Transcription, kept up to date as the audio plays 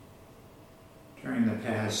During the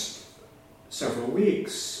past several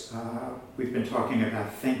weeks, we've been talking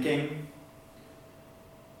about thinking.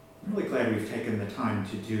 I'm really glad we've taken the time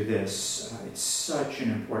to do this. It's such an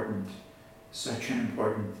important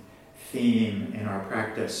theme in our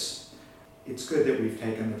practice. It's good that we've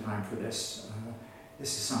taken the time for this.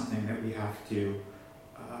 This is something that we have to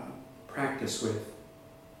practice with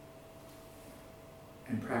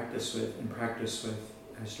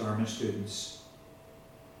as Dharma students.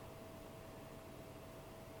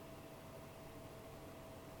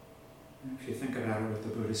 If you think about it, what the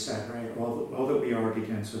Buddha said, right? All that we are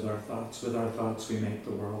begins with our thoughts. With our thoughts, we make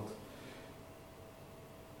the world.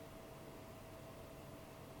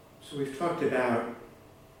 So we've talked about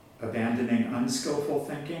abandoning unskillful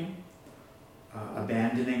thinking,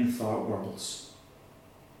 abandoning thought worlds.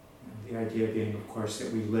 The idea being, of course,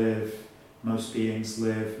 that most beings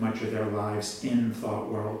live much of their lives in thought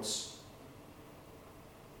worlds.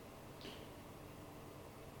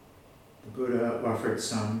 The Buddha offered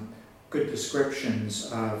some good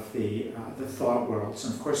descriptions of the thought worlds.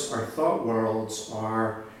 And of course, our thought worlds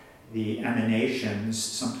are the emanations,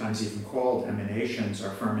 sometimes even called emanations, or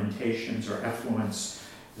fermentations, or effluents,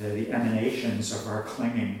 the emanations of our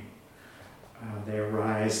clinging. They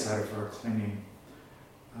arise out of our clinging,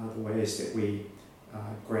 the ways that we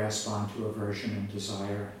grasp onto aversion and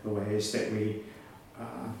desire, the ways that we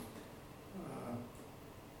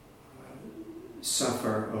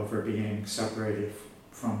suffer over being separated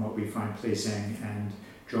from what we find pleasing and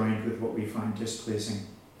joined with what we find displeasing.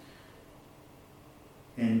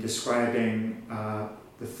 In describing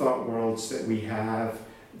the thought worlds that we have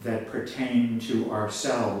that pertain to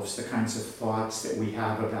ourselves, the kinds of thoughts that we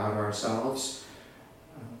have about ourselves,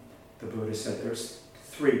 the Buddha said there's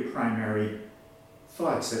three primary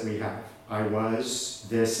thoughts that we have. I was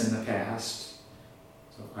this in the past.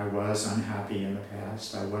 So I was unhappy in the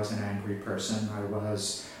past. I was an angry person. I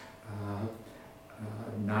was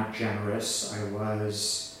not generous. I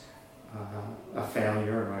was a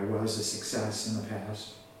failure. I was a success in the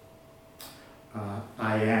past.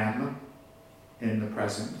 I am in the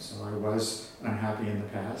present. So I was unhappy in the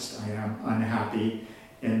past. I am unhappy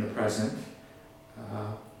in the present.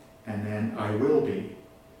 And then I will be.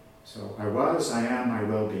 So I was, I am, I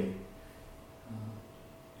will be.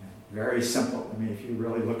 Very simple. I mean, if you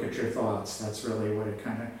really look at your thoughts, that's really what it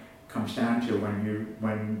kind of comes down to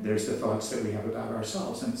when there's the thoughts that we have about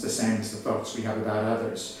ourselves. And it's the same as the thoughts we have about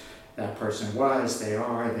others. That person was, they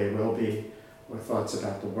are, they will be. Or thoughts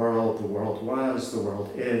about the world was, the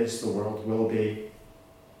world is, the world will be.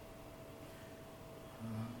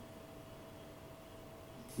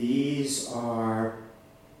 These are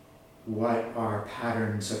what our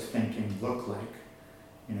patterns of thinking look like.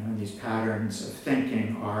 And these patterns of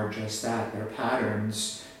thinking are just that. They're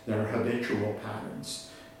patterns, they're habitual patterns.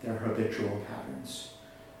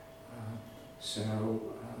 So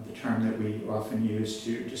the term that we often use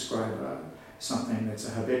to describe something that's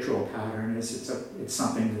a habitual pattern is it's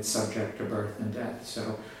something that's subject to birth and death.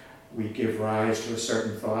 So we give rise to a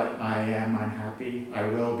certain thought, I am unhappy, I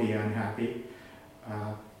will be unhappy.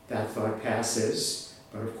 That thought passes,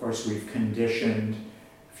 but of course we've conditioned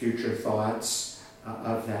future thoughts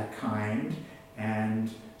of that kind,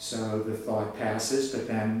 and so the thought passes, but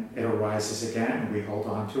then it arises again, and we hold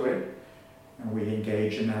on to it, and we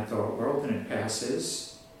engage in that thought world, and it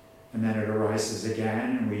passes, and then it arises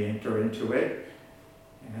again, and we enter into it,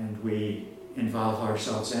 and we involve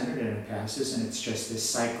ourselves in it, and it passes, and it's just this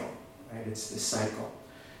cycle, right? It's this cycle,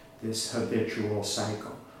 this habitual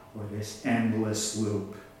cycle, or this endless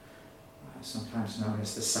loop, sometimes known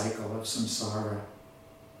as the cycle of samsara.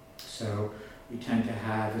 So we tend to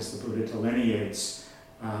have, as the Buddha delineates,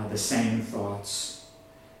 the same thoughts,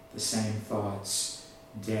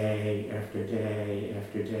 day after day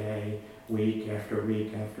after day, week after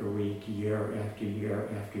week after week, year after year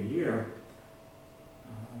after year,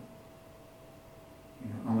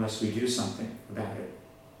 unless we do something about it.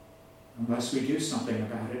 Unless we do something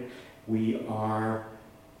about it, we are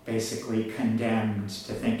basically condemned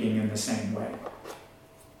to thinking in the same way.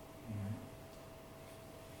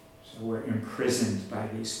 So we're imprisoned by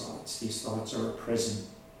these thoughts. These thoughts are a prison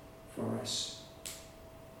for us.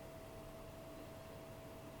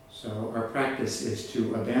 So our practice is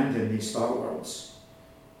to abandon these thought worlds.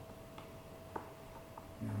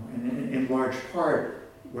 And in large part,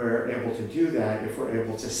 we're able to do that if we're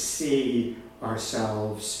able to see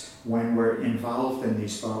ourselves when we're involved in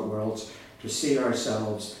these thought worlds, to see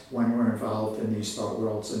ourselves when we're involved in these thought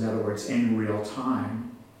worlds, in other words, in real time.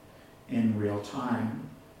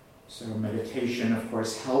 So meditation, of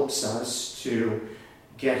course, helps us to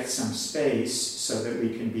get some space so that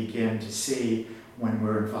we can begin to see when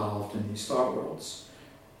we're involved in these thought worlds.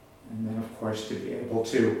 And then, of course, to be able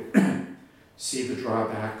to see the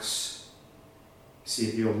drawbacks,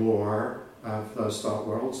 see the allure of those thought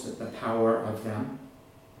worlds, the power of them,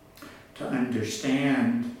 to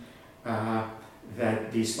understand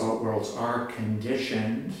that these thought worlds are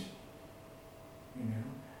conditioned.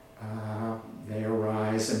 They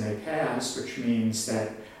arise and they pass, which means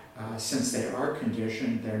that since they are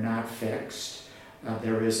conditioned, they're not fixed.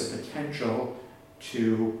 There is a potential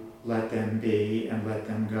to let them be and let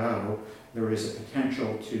them go. There is a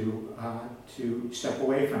potential to step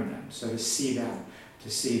away from them. So to see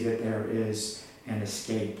that there is an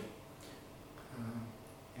escape,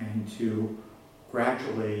 and to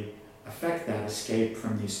gradually affect that escape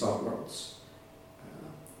from these thought worlds,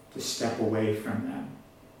 to step away from them,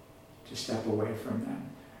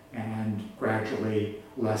 and gradually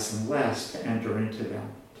less and less to enter into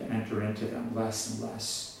them less and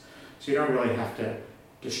less. So you don't really have to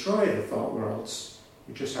destroy the thought worlds,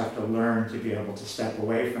 you just have to learn to be able to step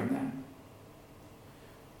away from them.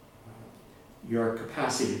 Your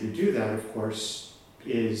capacity to do that, of course,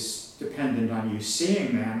 is dependent on you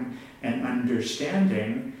seeing them and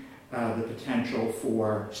understanding the potential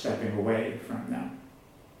for stepping away from them.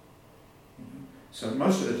 So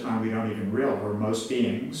most of the time we don't even realize, or most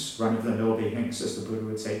beings, run-of-the-mill beings, as the Buddha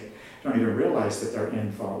would say, don't even realize that they're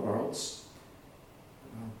in thought worlds.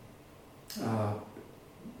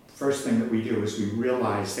 First thing that we do is we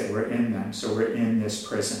realize that we're in them, so we're in this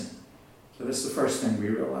prison. So this is the first thing we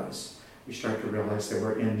realize. We start to realize that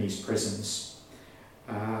we're in these prisons.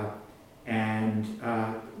 And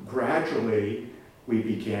gradually we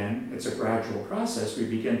begin, it's a gradual process, we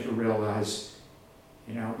begin to realize,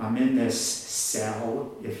 I'm in this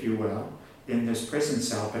cell, if you will, in this prison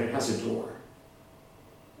cell, but it has a door.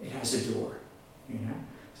 It has a door,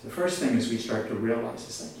 So the first thing is we start to realize,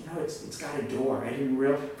 it's like, it's got a door.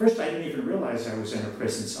 First I didn't even realize I was in a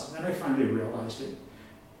prison cell. Then I finally realized it.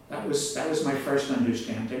 That was my first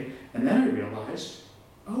understanding. And then I realized,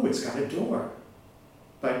 oh, it's got a door.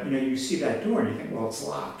 But, you see that door and you think, well, it's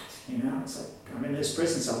locked. It's like, I'm in this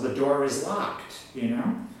prison cell, the door is locked,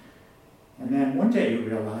 And then one day you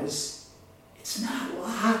realize, it's not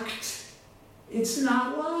locked. It's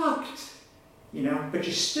not locked. But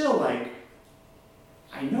you're still like,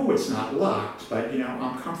 I know it's not locked, but,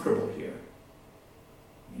 I'm comfortable here.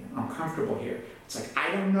 I'm comfortable here. It's like,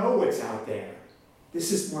 I don't know what's out there.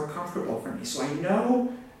 This is more comfortable for me. So I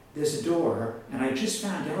know there's a door, and I just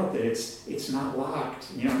found out that it's not locked.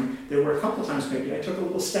 There were a couple times maybe I took a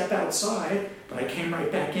little step outside, but I came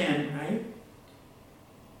right back in, right?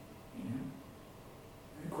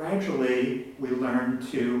 Gradually, we learn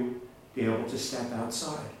to be able to step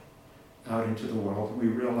outside, out into the world, and we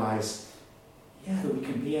realize, that we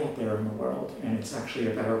can be out there in the world, and it's actually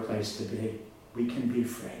a better place to be. We can be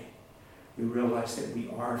free. We realize that we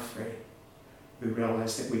are free. We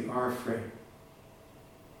realize that we are free.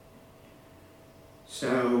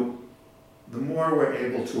 So, the more we're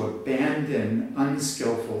able to abandon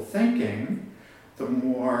unskillful thinking, the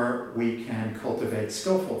more we can cultivate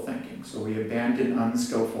skillful thinking. So we abandon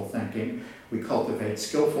unskillful thinking, we cultivate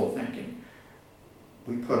skillful thinking.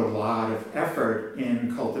 We put a lot of effort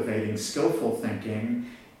in cultivating skillful thinking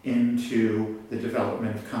into the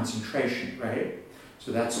development of concentration, right?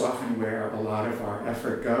 So that's often where a lot of our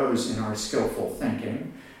effort goes in our skillful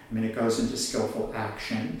thinking. It goes into skillful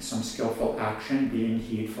action, some skillful action being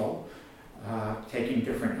heedful, taking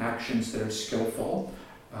different actions that are skillful.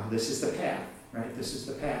 This is the path. Right? This is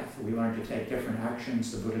the path. We learn to take different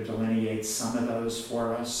actions. The Buddha delineates some of those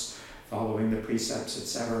for us, following the precepts,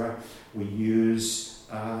 etc. We use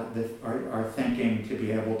our thinking to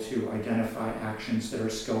be able to identify actions that are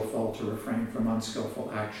skillful, to refrain from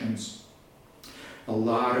unskillful actions. A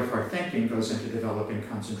lot of our thinking goes into developing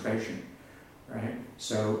concentration, right?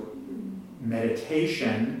 So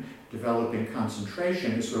meditation, developing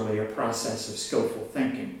concentration, is really a process of skillful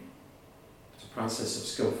thinking. It's a process of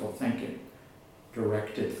skillful thinking.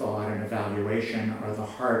 Directed thought and evaluation are the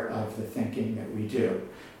heart of the thinking that we do.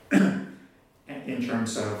 In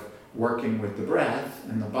terms of working with the breath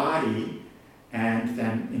and the body, and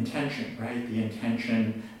then intention, right? The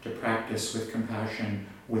intention to practice with compassion,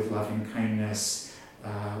 with loving kindness,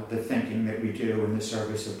 the thinking that we do in the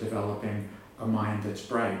service of developing a mind that's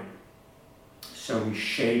bright. So we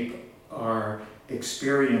shape our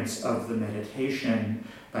experience of the meditation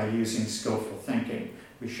by using skillful thinking.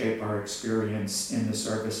 We shape our experience in the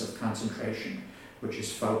service of concentration, which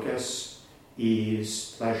is focus,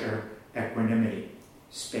 ease, pleasure, equanimity,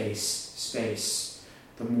 space.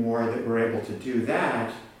 The more that we're able to do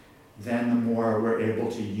that, then the more we're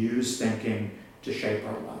able to use thinking to shape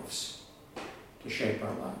our lives. to shape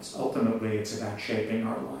our lives. Ultimately, it's about shaping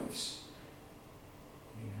our lives.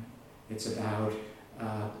 It's about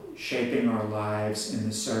shaping our lives in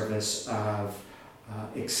the service of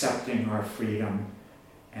accepting our freedom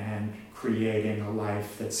and creating a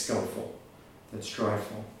life that's skillful, that's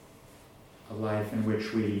joyful, a life in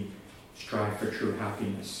which we strive for true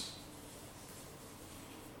happiness.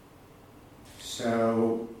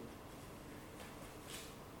 So,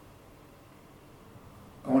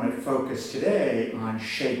 I want to focus today on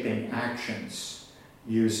shaping actions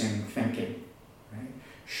using thinking, right?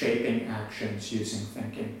 Shaping actions using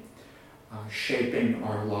thinking, shaping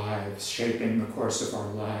our lives, shaping the course of our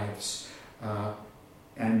lives.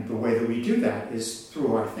 And the way that we do that is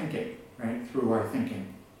through our thinking, right? Through our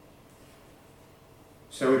thinking.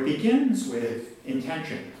 So it begins with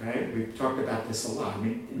intention, right? We've talked about this a lot. I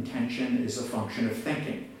mean, intention is a function of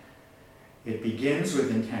thinking. It begins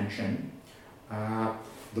with intention. The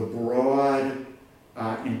broad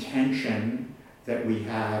intention that we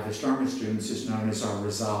have as Dharma students is known as our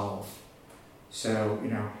resolve. So,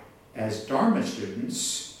 as Dharma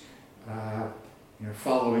students,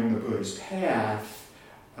 following the Buddha's path,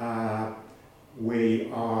 we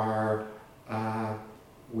are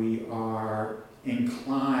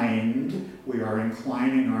inclining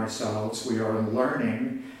ourselves, we are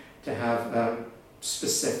learning to have a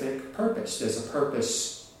specific purpose. There's a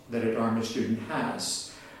purpose that a Dharma student has.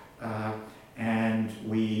 And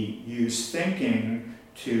we use thinking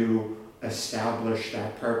to establish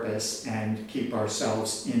that purpose and keep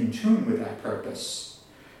ourselves in tune with that purpose.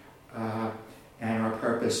 And our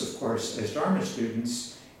purpose, of course, as Dharma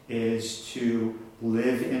students, is to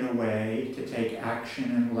live in a way, to take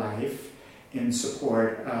action in life in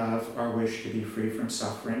support of our wish to be free from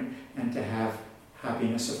suffering and to have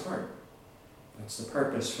happiness of heart. That's the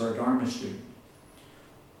purpose for a Dharma student.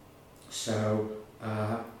 So,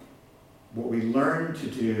 what we learn to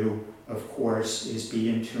do, of course, is be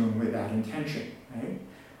in tune with that intention, right?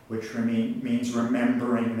 Which means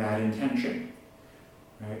remembering that intention,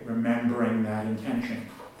 right? Remembering that intention.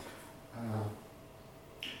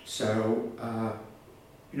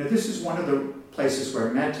 This is one of the places where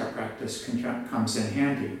metta practice comes in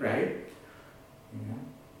handy, right?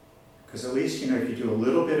 Because at least, if you do a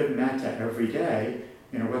little bit of metta every day,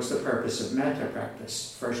 what's the purpose of metta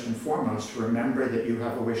practice? First and foremost, to remember that you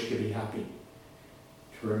have a wish to be happy.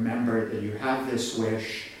 To remember that you have this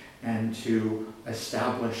wish and to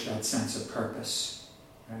establish that sense of purpose.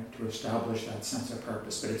 Right? To establish that sense of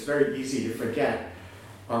purpose. But it's very easy to forget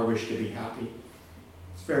our wish to be happy.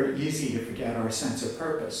 It's very easy to forget our sense of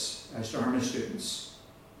purpose as Dharma students.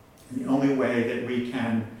 And the only way that we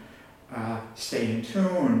can stay in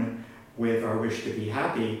tune with our wish to be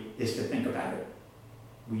happy is to think about it.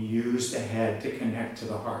 We use the head to connect to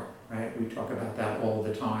the heart, right? We talk about that all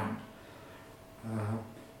the time.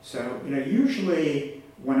 Usually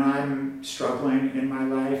when I'm struggling in my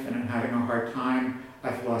life and I'm having a hard time,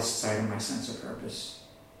 I've lost sight of my sense of purpose.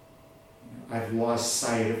 I've lost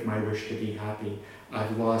sight of my wish to be happy.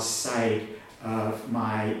 I've lost sight of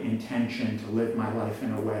my intention to live my life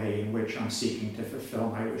in a way in which I'm seeking to fulfill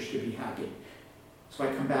my wish to be happy. So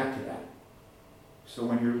I come back to that. So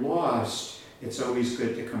when you're lost, it's always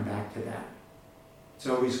good to come back to that. It's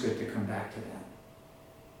always good to come back to that.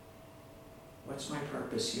 What's my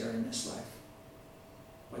purpose here in this life?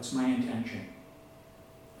 What's my intention?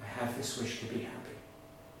 I have this wish to be happy.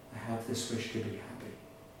 I have this wish to be happy.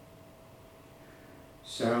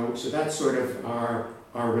 So that's sort of our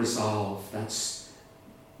resolve. That's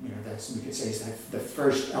we could say is that the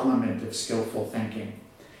first element of skillful thinking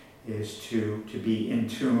is to be in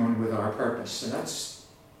tune with our purpose. So that's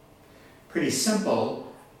pretty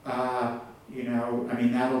simple. That'll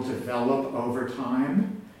develop over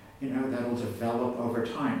time. That'll develop over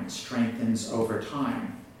time. It strengthens over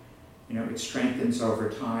time. It strengthens over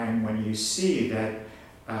time when you see that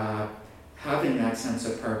having that sense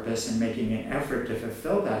of purpose and making an effort to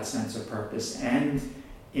fulfill that sense of purpose, and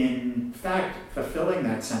in fact, fulfilling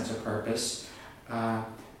that sense of purpose,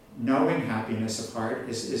 knowing happiness of heart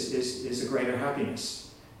is a greater happiness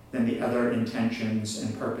than the other intentions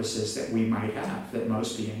and purposes that we might have, that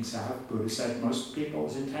most beings have. Buddha said most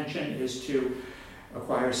people's intention is to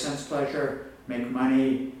acquire sense pleasure, make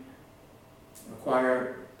money,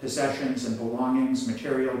 acquire possessions and belongings,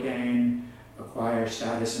 material gain, acquire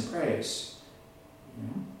status and praise.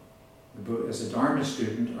 As a Dharma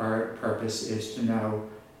student, our purpose is to know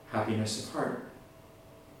happiness of heart.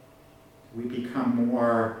 We become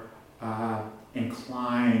more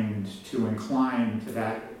inclined to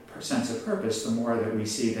that sense of purpose, the more that we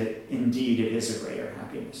see that indeed it is a greater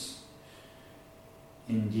happiness.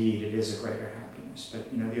 indeed it is a greater happiness.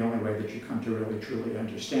 But the only way that you come to really truly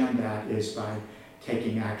understand that is by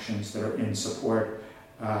taking actions that are in support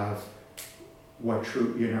of what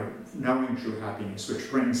true, knowing true happiness, which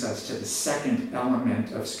brings us to the second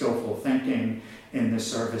element of skillful thinking in the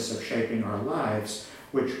service of shaping our lives,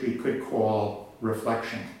 which we could call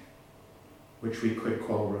reflection.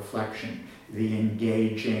 The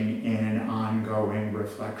engaging in an ongoing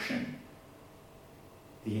reflection.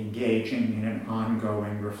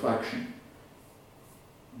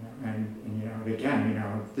 And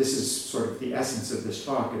again, this is sort of the essence of this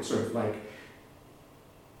talk. It's sort of like,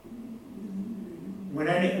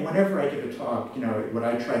 whenever I give a talk, what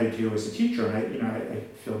I try to do as a teacher, and I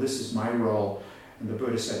feel this is my role, and the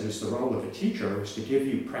Buddha said is the role of a teacher, is to give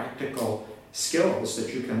you practical skills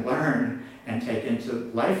that you can learn and take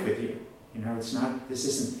into life with you. This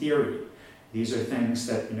isn't theory. These are things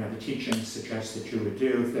that, the teachings suggest that you would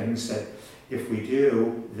do, things that if we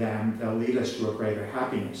do them, they'll lead us to a greater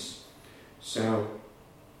happiness. So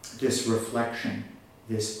this reflection,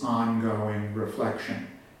 this ongoing reflection,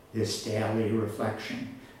 this daily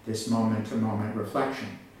reflection, this moment-to-moment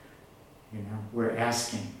reflection, we're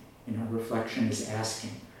asking, reflection is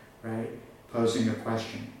asking, right? Posing a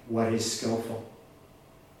question, what is skillful?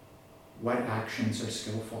 What actions are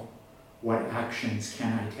skillful? What actions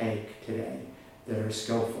can I take today that are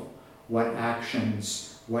skillful? What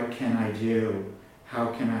actions, what can I do?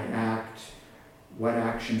 How can I act? What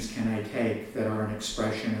actions can I take that are an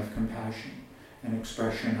expression of compassion, an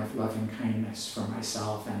expression of loving kindness for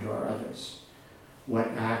myself and or others? What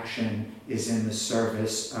action is in the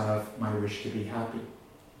service of my wish to be happy?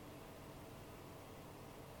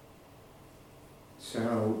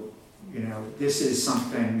 So, this is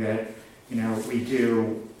something that, we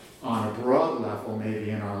do on a broad level,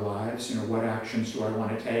 maybe in our lives. What actions do I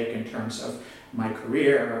want to take in terms of my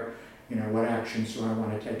career? What actions do I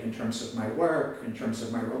want to take in terms of my work, in terms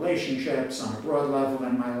of my relationships, on a broad level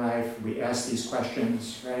in my life? We ask these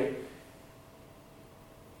questions, right?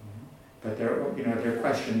 But there are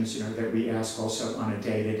questions, that we ask also on a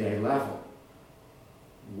day-to-day level.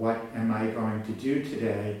 What am I going to do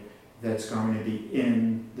today that's going to be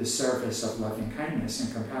in the service of loving kindness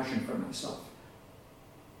and compassion for myself?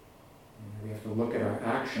 We have to look at our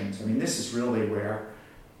actions. This is really where,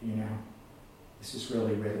 the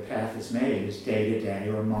path is made, is day to day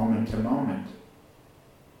or moment to moment.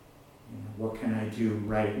 What can I do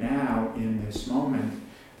right now in this moment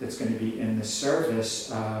that's going to be in the service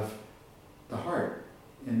of the heart,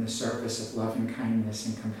 in the service of loving kindness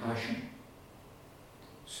and compassion?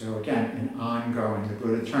 So again, an ongoing,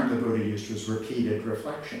 the term the Buddha used was repeated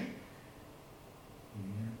reflection.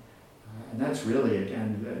 And that's really,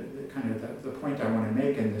 again, the point I want to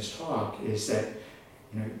make in this talk is that,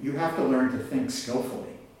 you have to learn to think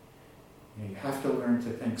skillfully. You have to learn to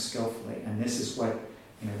think skillfully. And this is what,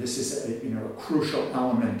 this is a crucial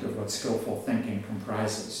element of what skillful thinking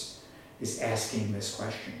comprises, is asking this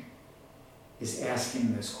question.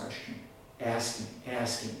 Asking the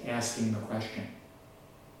question.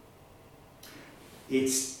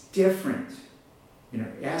 It's different,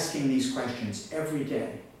 asking these questions every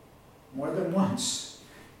day, more than once,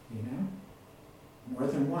 more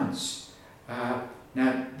than once. Now,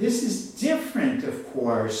 this is different, of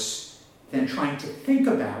course, than trying to think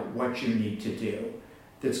about what you need to do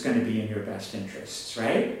that's going to be in your best interests,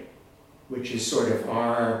 right? Which is sort of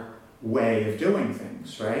our way of doing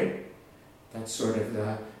things, right? That's sort of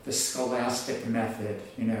the scholastic method,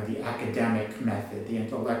 the academic method, the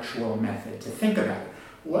intellectual method, to think about it.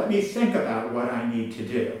 Let me think about what I need to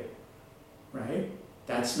do, right?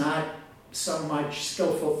 That's not so much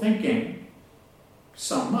skillful thinking,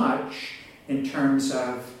 so much in terms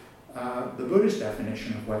of the Buddha's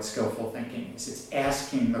definition of what skillful thinking is. It's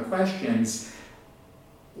asking the questions,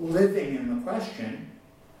 living in the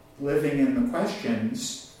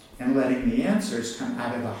questions, and letting the answers come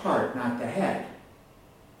out of the heart, not the head.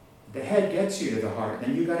 The head gets you to the heart,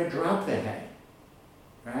 then you got to drop the head,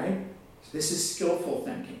 right? So this is skillful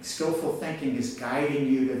thinking. Skillful thinking is guiding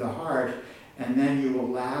you to the heart, and then you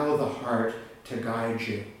allow the heart to guide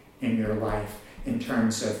you in your life in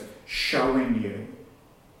terms of showing you,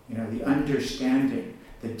 the understanding,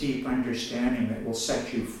 the deep understanding that will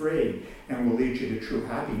set you free and will lead you to true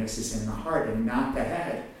happiness is in the heart and not the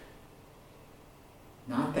head.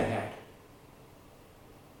 Not the head.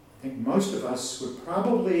 I think most of us would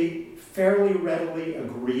probably fairly readily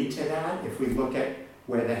agree to that if we look at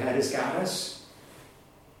where the head has got us.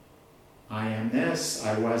 I am this,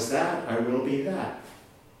 I was that, I will be that.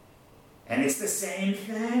 And it's the same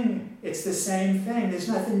thing. It's the same thing. There's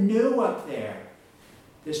nothing new up there.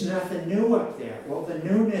 There's nothing new up there. Well, the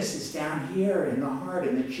newness is down here in the heart,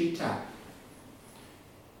 in the citta.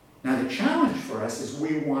 Now, the challenge for us is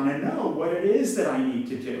we want to know what it is that I need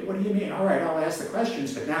to do. What do you mean? All right, I'll ask the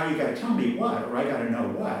questions, but now you got to tell me what, or I got to know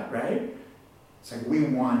what, right? It's like we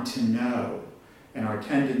want to know. And our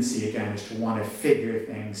tendency, again, is to want to figure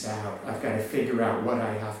things out. I've got to figure out what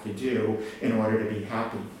I have to do in order to be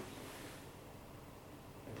happy.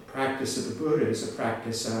 But the practice of the Buddha is a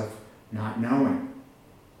practice of not knowing.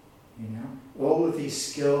 You know, all of these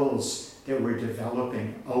skills that we're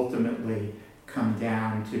developing ultimately come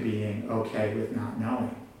down to being okay with not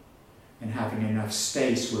knowing and having enough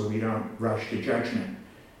space where we don't rush to judgment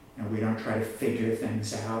and we don't try to figure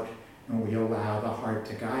things out and we allow the heart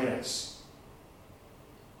to guide us.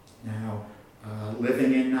 Now,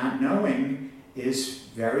 living in not knowing is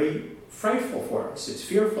very frightful for us. It's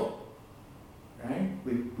fearful, right?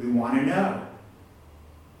 We want to know.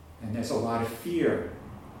 And there's a lot of fear,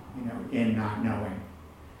 in not knowing.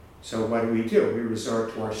 So what do? We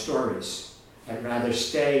resort to our stories. I'd rather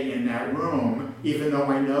stay in that room, even though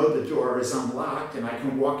I know the door is unlocked and I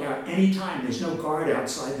can walk out anytime. There's no guard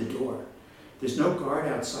outside the door. There's no guard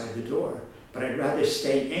outside the door. But I'd rather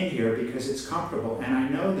stay in here because it's comfortable and I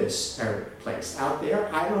know this place. Out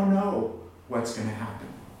there, I don't know what's going to happen.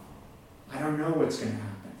 I don't know what's going to happen.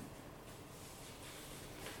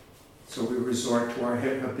 So we resort to our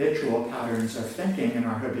habitual patterns of thinking and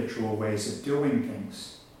our habitual ways of doing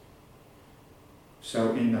things.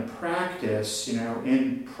 So in the practice,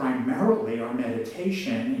 in primarily our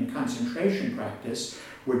meditation and concentration practice,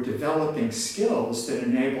 we're developing skills that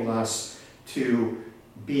enable us to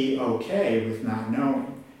be okay with not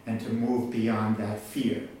knowing and to move beyond that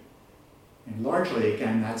fear. And largely,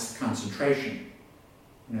 again, that's concentration.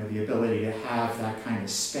 The ability to have that kind of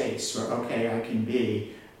space where, okay, I can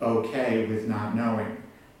be okay with not knowing.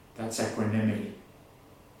 That's equanimity.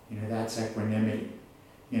 That's equanimity.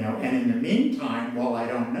 And in the meantime, while I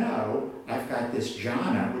don't know, I've got this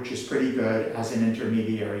jhana, which is pretty good as an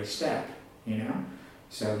intermediary step,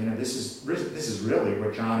 So, this is really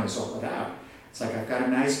what jhana is all about. It's like I've got a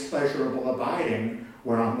nice, pleasurable abiding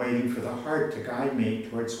where I'm waiting for the heart to guide me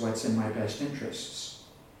towards what's in my best interests.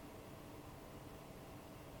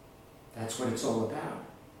 That's what it's all about,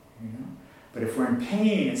 But if we're in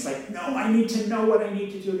pain, it's like, no, I need to know what I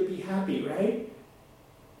need to do to be happy, right?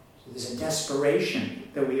 So there's a desperation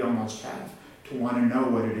that we almost have to want to know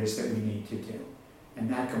what it is that we need to do. And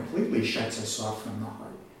that completely shuts us off from the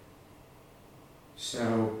heart.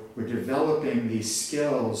 So we're developing these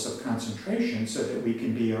skills of concentration so that we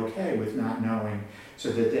can be okay with not knowing,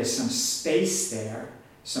 so that there's some space there,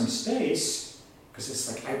 because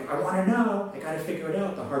it's like, I want to know, I got to figure it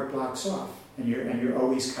out. The heart blocks off, and you're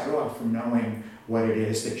always cut off from knowing what it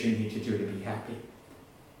is that you need to do to be happy.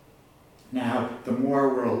 Now, the more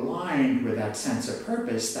we're aligned with that sense of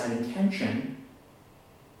purpose, that intention,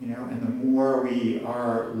 and the more we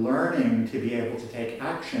are learning to be able to take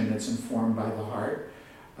action that's informed by the heart,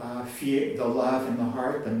 fear, the love in the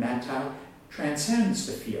heart, the metta, transcends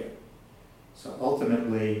the fear. So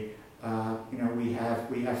ultimately, we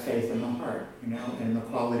have faith in the heart, and the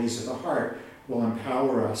qualities of the heart will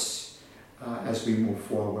empower us as we move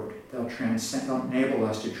forward. They'll enable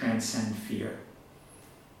us to transcend fear.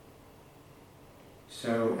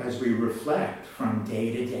 So as we reflect from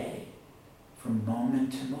day to day, from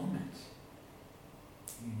moment to moment,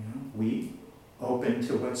 we open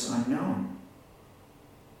to what's unknown,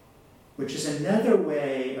 which is another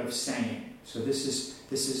way of saying. So this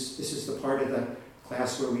is the part of the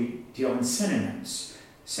class where we deal in synonyms.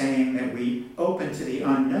 Saying that we open to the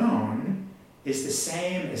unknown is the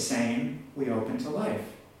same as saying we open to life.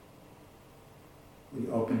 We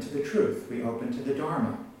open to the truth. We open to the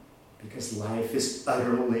Dharma. Because life is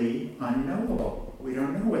utterly unknowable. We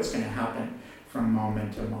don't know what's going to happen from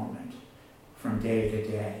moment to moment, from day to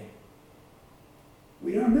day.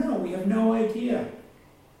 We don't know. We have no idea.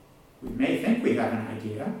 We may think we have an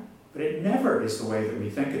idea, but it never is the way that we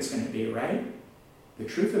think it's going to be, right? The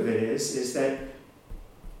truth of it is that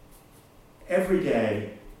every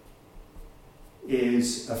day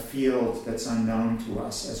is a field that's unknown to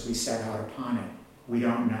us as we set out upon it. We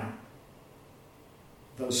don't know.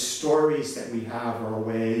 Those stories that we have are a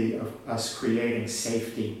way of us creating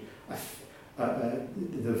safety, the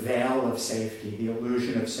veil of safety, the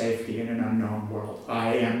illusion of safety in an unknown world.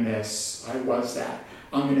 I am this, I was that,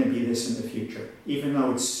 I'm going to be this in the future, even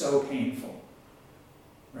though it's so painful,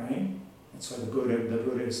 right? That's why the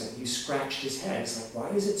Buddha is like, he scratched his head. It's like,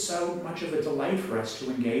 why is it so much of a delight for us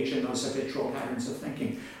to engage in those habitual patterns of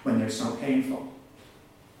thinking when they're so painful?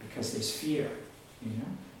 Because there's fear,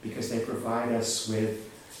 because they provide us with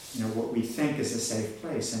what we think is a safe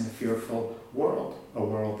place in a fearful world, a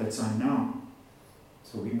world that's unknown.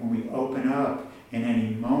 So when we open up in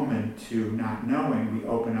any moment to not knowing, we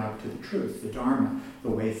open up to the truth, the Dharma, the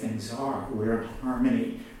way things are. We're in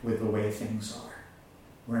harmony with the way things are.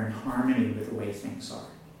 We're in harmony with the way things are.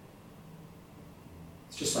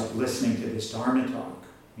 It's just like listening to this Dharma talk,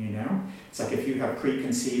 It's like if you have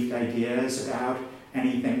preconceived ideas about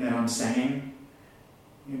anything that I'm saying,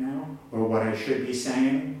 or what I should be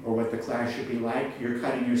saying, or what the class should be like, you're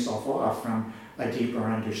cutting yourself off from a deeper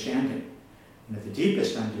understanding. And the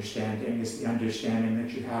deepest understanding is the understanding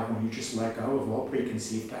that you have when you just let go of all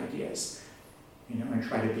preconceived ideas, and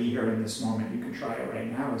try to be here in this moment. You can try it right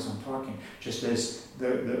now as I'm talking. Just as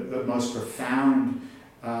the most profound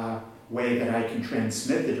way that I can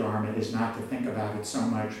transmit the Dharma is not to think about it so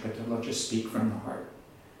much, but to just speak from the heart.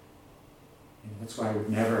 That's why I would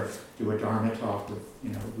never do a Dharma talk with,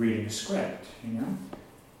 reading a script,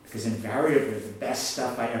 Because invariably the best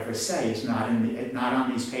stuff I ever say is not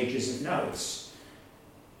on these pages of notes.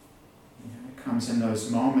 It comes in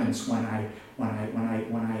those moments when I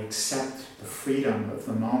accept the freedom of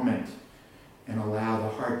the moment and allow the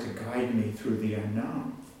heart to guide me through the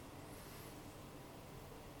unknown.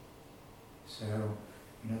 So,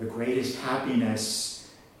 the greatest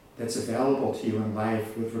happiness that's available to you in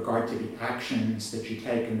life with regard to the actions that you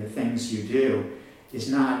take and the things you do is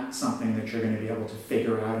not something that you're going to be able to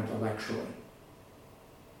figure out intellectually.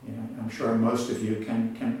 I'm sure most of you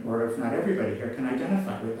can, or if not everybody here, can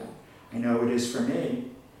identify with that. I know it is for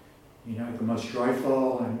me. The most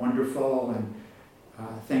joyful and wonderful and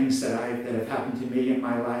things that have happened to me in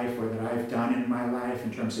my life or that I've done in my life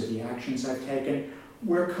in terms of the actions I've taken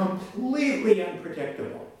were completely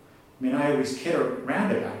unpredictable. I always kid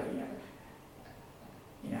around about it.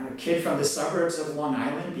 A kid from the suburbs of Long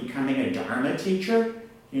Island becoming a Dharma teacher,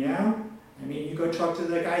 you go talk to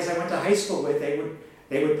the guys I went to high school with,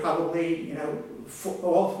 they would probably,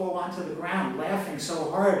 all fall onto the ground laughing so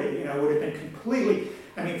hard, it would have been completely,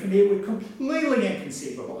 for me it would be completely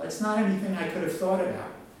inconceivable. It's not anything I could have thought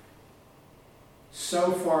about.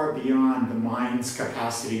 So far beyond the mind's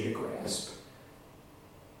capacity to grasp.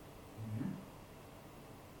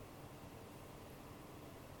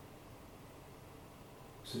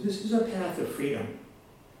 So this is a path of freedom.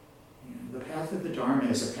 The path of the Dharma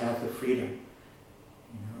is a path of freedom.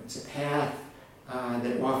 It's a path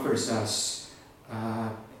that offers us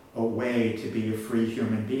a way to be a free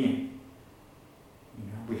human being.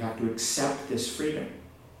 We have to accept this freedom.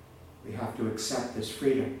 We have to accept this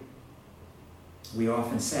freedom. We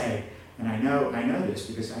often say, and I know this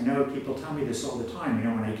because I know people tell me this all the time,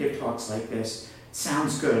 when I give talks like this, it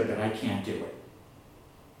sounds good, but I can't do it.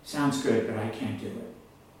 Sounds good, but I can't do it.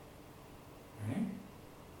 Right?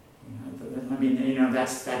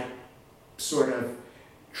 That's that sort of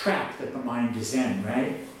trap that the mind is in,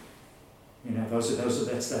 right?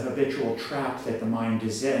 That's the habitual trap that the mind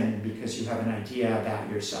is in because you have an idea about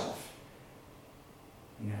yourself.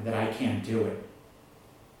 That I can't do it.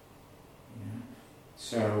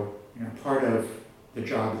 So, part of the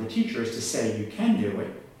job of the teacher is to say you can do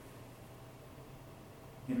it.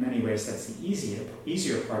 In many ways, that's the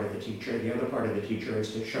easier part of the teacher. The other part of the teacher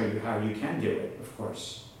is to show you how you can do it, of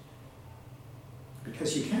course.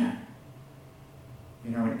 Because you can.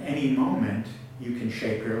 In any moment, you can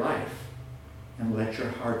shape your life and let your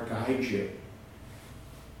heart guide you.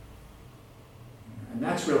 And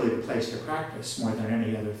that's really the place to practice more than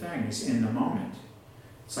any other thing, is in the moment.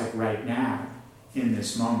 It's like right now, in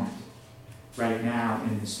this moment. Right now,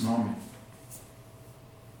 in this moment.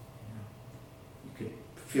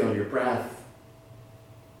 Feel your breath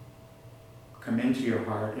come into your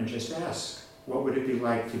heart and just ask, what would it be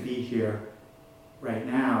like to be here right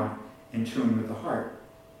now in tune with the heart,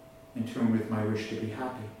 in tune with my wish to be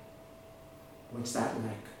happy? What's that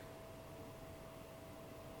like?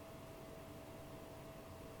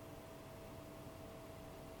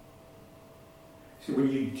 So when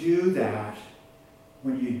you do that,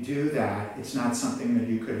 it's not something that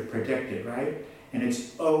you could have predicted, right? And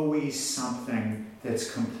it's always something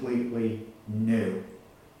that's completely new.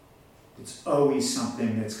 It's always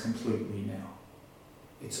something that's completely new.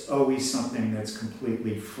 It's always something that's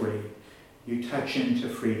completely free. You touch into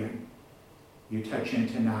freedom. You touch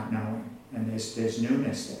into not knowing. And there's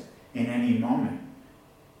newness there in any moment.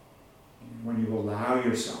 And when you allow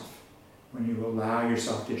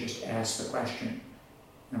yourself to just ask the question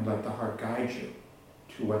and let the heart guide you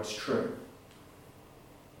to what's true.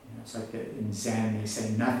 It's like in Zen they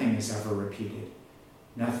say nothing is ever repeated.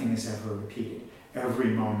 Nothing is ever repeated. Every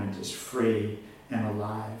moment is free and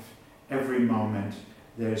alive. Every moment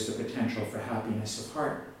there's the potential for happiness of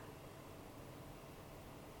heart.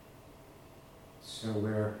 So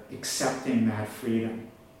we're accepting that freedom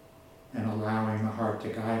and allowing the heart to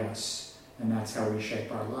guide us, and that's how we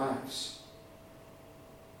shape our lives.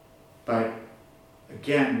 But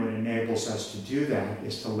again, what enables us to do that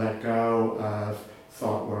is to let go of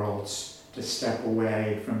thought worlds, to step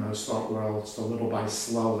away from those thought worlds, to little by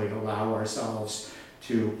slowly allow ourselves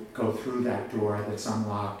to go through that door that's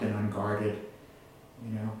unlocked and unguarded,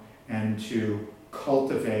 and to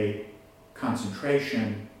cultivate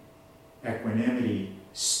concentration, equanimity, enough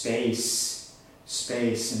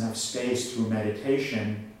space through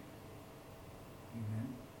meditation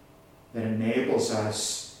that enables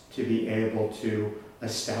us to be able to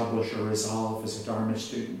establish a resolve as a Dharma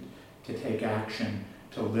student, to take action,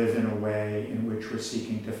 to live in a way in which we're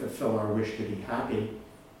seeking to fulfill our wish to be happy,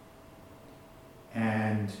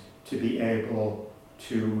 and to be able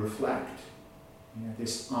to reflect,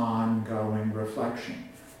 this ongoing reflection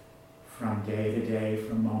from day to day,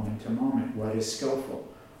 from moment to moment. What is skillful?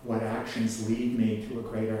 What actions lead me to a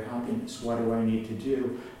greater happiness? What do I need to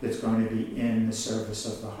do that's going to be in the service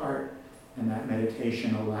of the heart? And that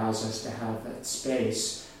meditation allows us to have that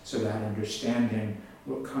space so that understanding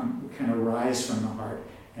can arise from the heart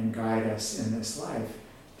and guide us in this life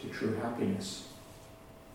to true happiness.